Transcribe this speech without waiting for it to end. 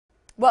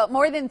Well,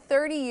 more than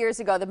 30 years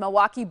ago, the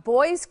Milwaukee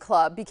Boys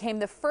Club became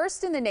the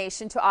first in the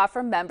nation to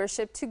offer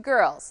membership to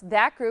girls.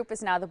 That group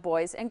is now the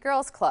Boys and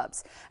Girls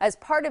Clubs. As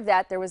part of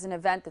that, there was an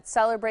event that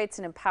celebrates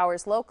and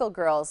empowers local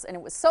girls, and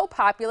it was so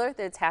popular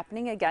that it's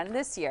happening again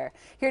this year.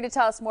 Here to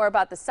tell us more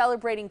about the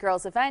Celebrating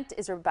Girls event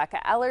is Rebecca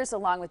Ellers,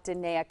 along with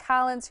Danae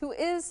Collins, who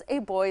is a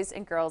Boys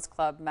and Girls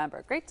Club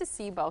member. Great to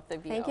see both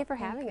of you. Thank you for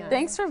having us.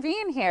 Thanks for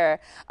being here.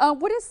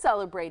 What is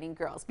Celebrating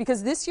Girls?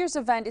 Because this year's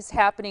event is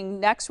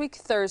happening next week,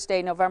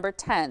 Thursday, November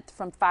 10th.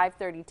 From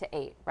 5:30 to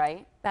 8,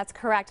 right? That's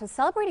correct. So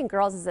Celebrating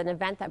Girls is an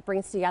event that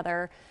brings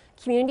together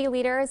community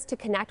leaders to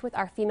connect with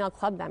our female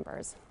club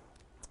members.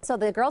 So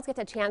the girls get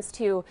a chance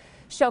to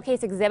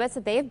showcase exhibits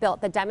that they've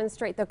built that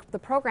demonstrate the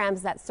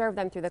programs that serve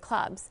them through the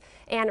clubs.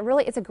 And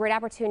really, it's a great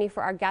opportunity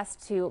for our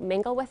guests to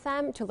mingle with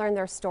them, to learn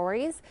their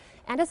stories,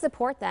 and to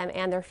support them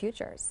and their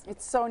futures.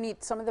 It's so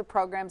neat. Some of the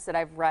programs that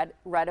I've read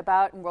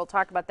about, and we'll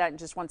talk about that in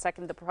just one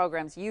second, the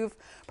programs you've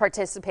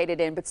participated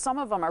in, but some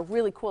of them are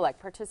really cool, like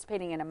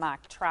participating in a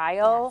mock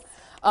trial.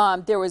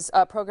 Yes. There was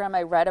a program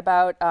I read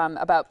about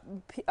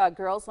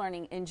girls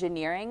learning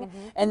engineering,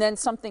 and then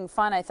something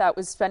fun I thought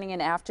was spending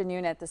an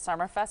afternoon at the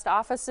Summerfest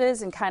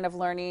offices and kind of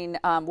learning,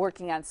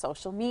 working on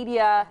social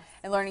media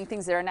and learning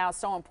things that are now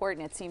so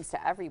important, it seems,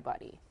 to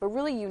everybody, but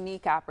really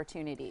unique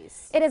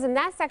opportunities. It is, and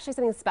that's actually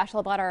something special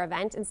about our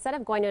event. Instead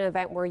of going to an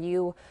event where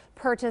you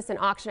purchase an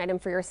auction item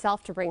for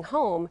yourself to bring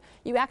home,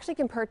 you actually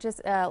can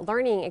purchase a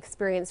learning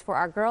experience for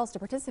our girls to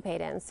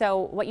participate in. So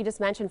what you just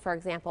mentioned, for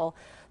example,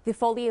 the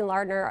Foley and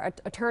Lardner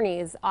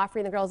attorneys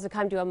offering the girls to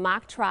come do a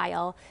mock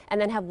trial and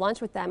then have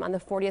lunch with them on the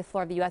 40th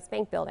floor of the U.S.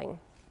 Bank building.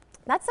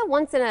 That's a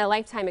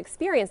once-in-a-lifetime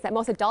experience that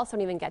most adults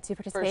don't even get to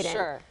participate in. For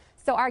sure.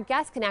 So our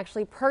guests can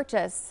actually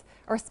purchase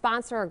or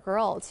sponsor a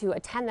girl to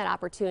attend that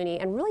opportunity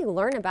and really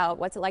learn about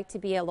what's it like to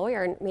be a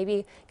lawyer and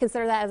maybe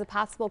consider that as a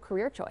possible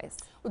career choice.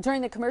 Well,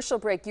 during the commercial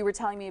break, you were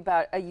telling me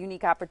about a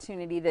unique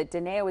opportunity that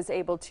Danae was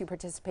able to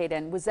participate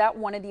in. Was that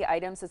one of the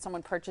items that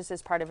someone purchased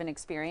as part of an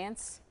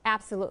experience?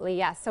 Absolutely,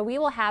 yes. So we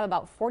will have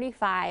about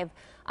 45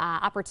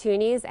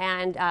 opportunities,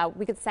 and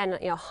we could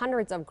send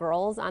hundreds of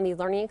girls on these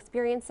learning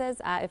experiences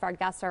if our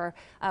guests are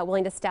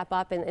willing to step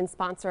up and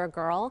sponsor a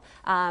girl.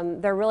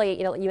 They're really,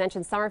 you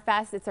mentioned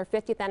Summerfest. It's their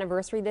 50th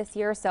anniversary this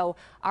year, so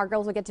our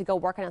girls will get to go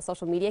work on a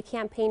social media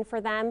campaign for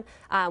them.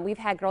 We've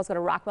had girls go to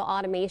Rockwell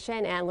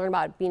Automation and learn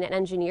about being an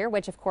engineer,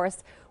 which of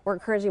course we're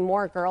encouraging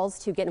more girls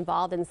to get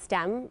involved in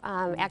STEM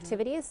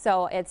activities.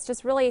 So it's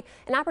just really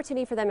an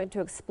opportunity for them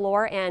to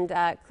explore and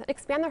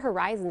expand their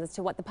horizons as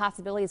to what the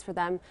possibilities for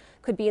them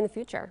could be in the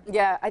future.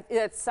 Yeah,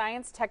 it's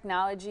science,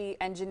 technology,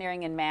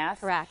 engineering, and math.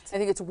 Correct. I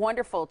think it's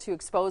wonderful to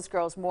expose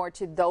girls more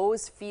to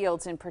those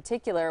fields in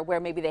particular where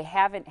maybe they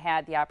haven't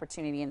had the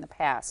opportunity in the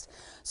past.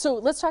 So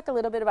let's talk a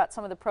little bit about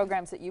some of the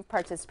programs that you've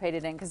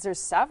participated in, because there's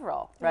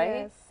several,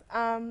 right?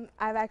 Yes.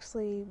 I've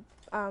actually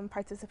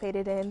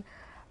participated in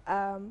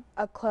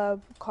a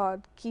club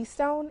called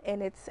Keystone,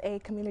 and it's a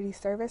community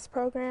service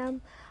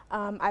program.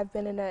 I've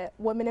been in a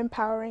women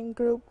empowering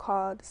group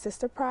called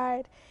Sister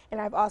Pride, and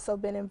I've also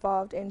been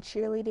involved in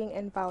cheerleading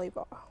and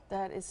volleyball.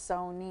 That is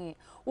so neat.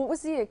 What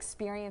was the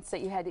experience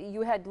that you had?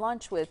 You had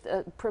lunch with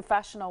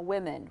professional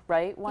women,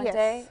 right, one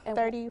day? Yes,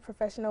 30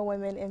 professional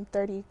women and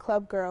 30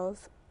 club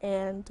girls,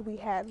 and we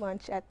had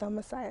lunch at the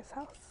Messiah's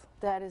house.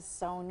 That is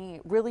so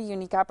neat. Really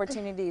unique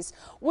opportunities.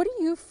 What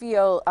do you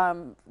feel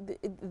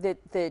that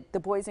the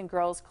Boys and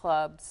Girls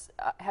Clubs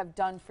have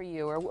done for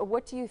you, or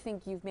what do you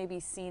think you've maybe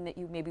seen that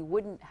you maybe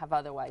wouldn't have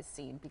otherwise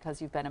seen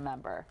because you've been a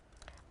member?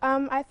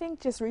 I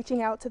think just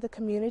reaching out to the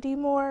community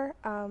more.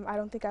 I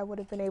don't think I would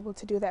have been able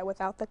to do that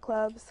without the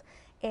clubs,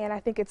 and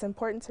I think it's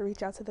important to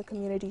reach out to the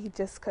community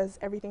just because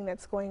everything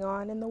that's going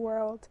on in the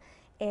world,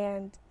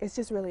 and it's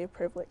just really a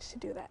privilege to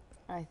do that.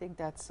 I think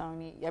that's so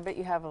neat. I bet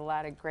you have a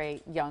lot of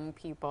great young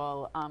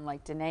people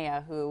like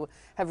Danae who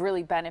have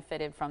really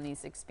benefited from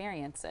these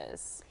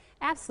experiences.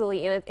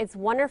 Absolutely, and it's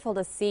wonderful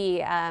to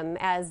see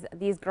as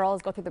these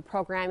girls go through the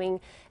programming,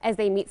 as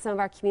they meet some of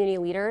our community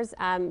leaders,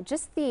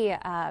 just the,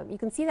 you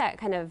can see that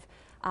kind of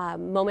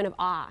moment of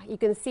awe. You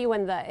can see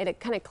when it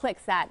kind of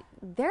clicks that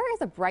there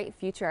is a bright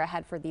future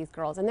ahead for these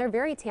girls, and they're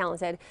very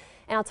talented.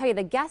 And I'll tell you,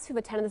 the guests who've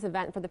attended this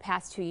event for the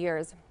past 2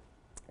 years,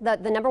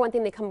 the number one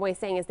thing they come away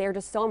saying is they're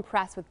just so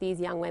impressed with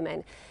these young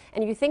women.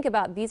 And if you think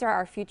about, these are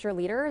our future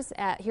leaders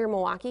here in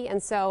Milwaukee,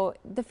 and so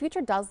the future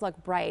does look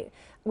bright.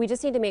 We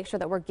just need to make sure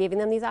that we're giving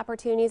them these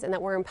opportunities and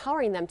that we're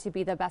empowering them to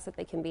be the best that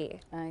they can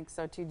be. I think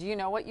so too. Do you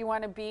know what you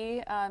want to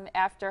be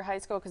after high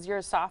school? Because you're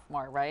a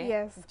sophomore, right?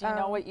 Yes. Do you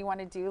know what you want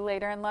to do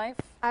later in life?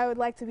 I would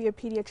like to be a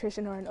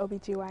pediatrician or an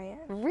OB/GYN.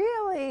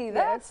 Really? Yes.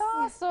 That's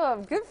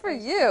awesome. Good for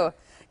you.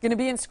 Going to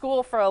be in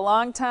school for a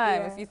long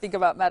time if you think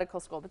about medical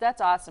school, but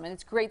that's awesome. And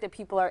it's great that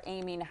people are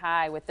aiming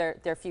high with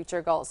their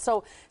future goals.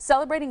 So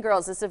Celebrating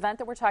Girls, this event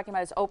that we're talking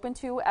about, is open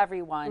to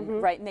everyone,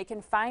 right? And they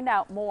can find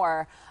out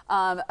more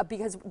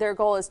because their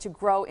goal is to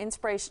grow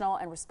inspirational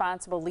and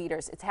responsible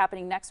leaders. It's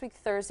happening next week,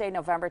 Thursday,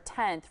 November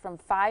 10th from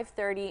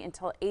 5:30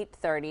 until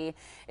 8:30.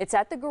 It's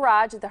at the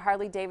garage at the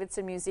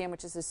Harley-Davidson Museum,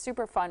 which is a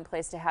super fun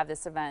place to have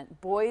this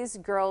event.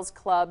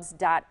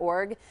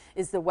 boysgirlsclubs.org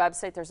is the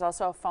website. There's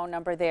also a phone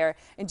number there.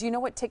 And do you know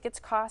what tickets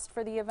cost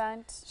for the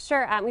event?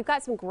 Sure. We've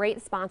got some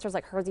great sponsors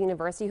like Herzing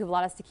University who've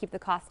allowed us to keep the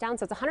cost down.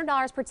 So it's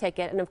 $100 per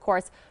ticket. And of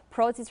course,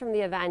 proceeds from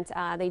the event,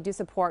 they do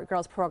support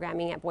girls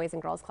programming at Boys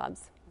and Girls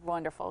Clubs.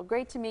 Wonderful.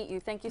 Great to meet you.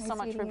 Thank you so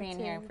much for being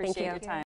here. Appreciate your time.